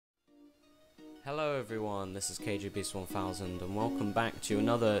Hello everyone, this is KGBeast1000 and welcome back to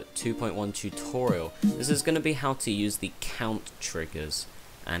another 2.1 tutorial. This is going to be how to use the count triggers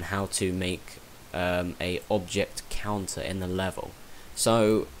and how to make a object counter in the level.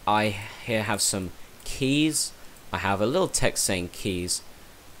 So I here have some keys. I have a little text saying keys,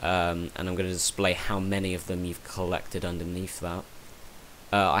 and I'm going to display how many of them you've collected underneath that.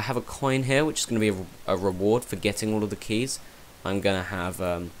 I have a coin here which is going to be a reward for getting all of the keys. I'm going to have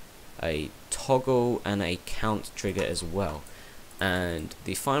a toggle and a count trigger as well, and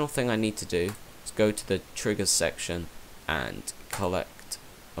the final thing I need to do is go to the triggers section and collect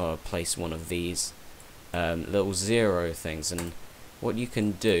or place one of these little zero things. And what you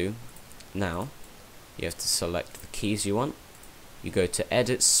can do now, you have to select the keys you want. You go to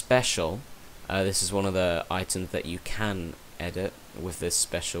edit special. This is one of the items that you can edit with this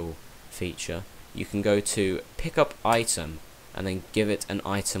special feature. You can go to pick up item and then give it an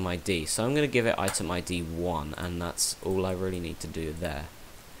item ID. So I'm going to give it item ID 1, and that's all I really need to do there.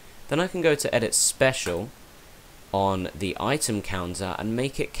 Then I can go to edit special on the item counter and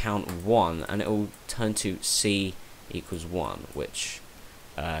make it count 1, and it will turn to C equals 1, which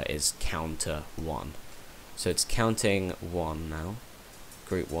is counter 1. So it's counting 1 now,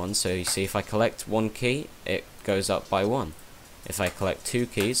 group 1. So you see, if I collect 1 key, it goes up by 1. If I collect 2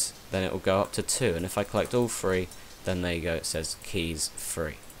 keys, then it will go up to 2, and if I collect all 3, then there you go, it says keys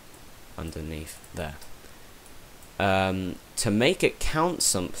 3 underneath there. To make it count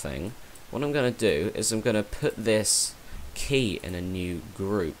something, what I'm going to do is I'm going to put this key in a new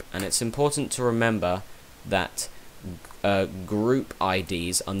group, and it's important to remember that group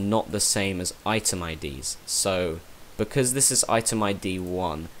IDs are not the same as item IDs. So because this is item ID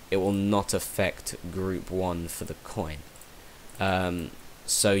 1, it will not affect group 1 for the coin.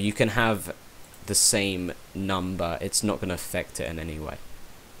 So you can have the same number, it's not going to affect it in any way.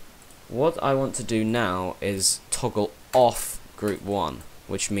 What I want to do now is toggle off group 1,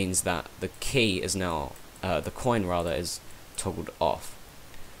 which means that the key is now, the coin rather, is toggled off.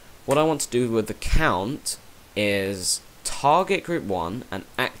 What I want to do with the count is target group 1 and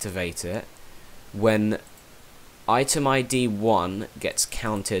activate it when item ID 1 gets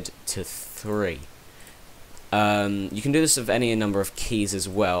counted to 3. You can do this with any number of keys as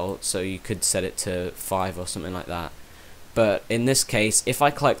well, so you could set it to 5 or something like that. But in this case, if I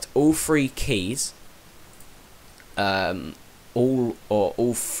collect all 3 keys, all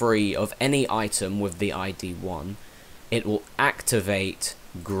 3 of any item with the ID 1, it will activate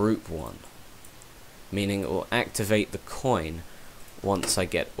group 1, meaning it will activate the coin once I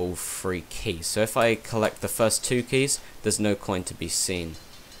get all 3 keys. So if I collect the first 2 keys, there's no coin to be seen.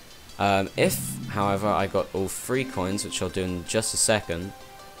 If, however, I got all 3 coins, which I'll do in just a second,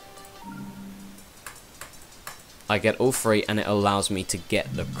 I get all 3 and it allows me to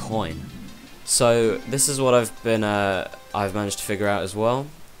get the coin. So this is what I've managed to figure out as well.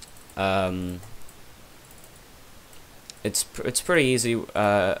 It's pretty easy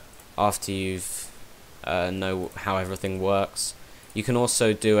after you've know how everything works. You can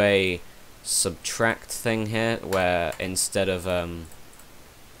also do a subtract thing here, where instead of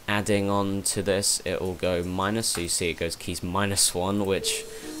adding on to this, it will go minus, so you see it goes keys -1, which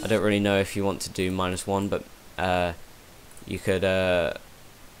I don't really know if you want to do -1, but you could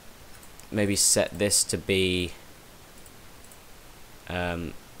maybe set this to be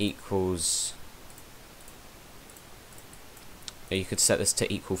equals, you could set this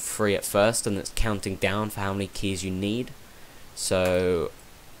to equal 3 at first, and it's counting down for how many keys you need. So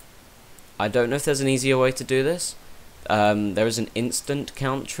I don't know if there's an easier way to do this. There is an instant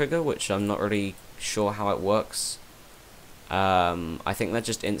count trigger, which I'm not really sure how it works. I think that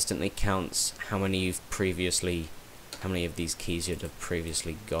just instantly counts how many of these keys you'd have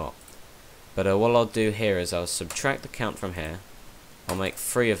previously got. But what I'll do here is I'll subtract the count from here. I'll make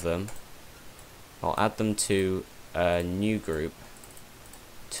 3 of them. I'll add them to a new group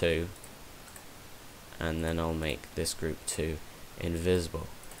 2, and then I'll make this group 2 invisible.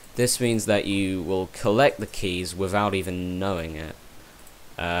 This means that you will collect the keys without even knowing it,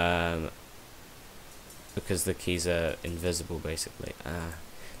 because the keys are invisible, basically.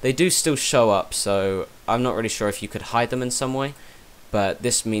 They do still show up, so I'm not really sure if you could hide them in some way, but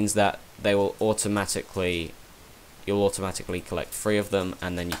this means that you'll automatically collect 3 of them,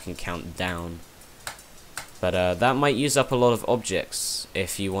 and then you can count down. But that might use up a lot of objects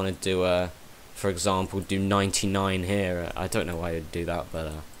if you want to do for example, do 99 here. I don't know why you'd do that,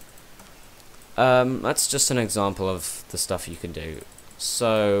 but that's just an example of the stuff you can do.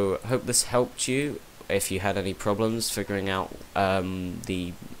 So, hope this helped you. If you had any problems figuring out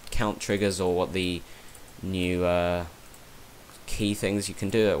the count triggers or what the new key things. You can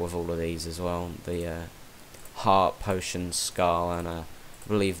do it with all of these as well. The heart, potion, skull, and I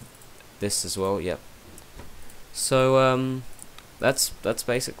believe this as well. Yep. So that's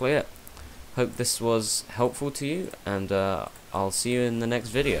basically it. Hope this was helpful to you, and I'll see you in the next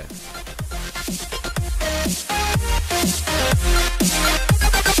video.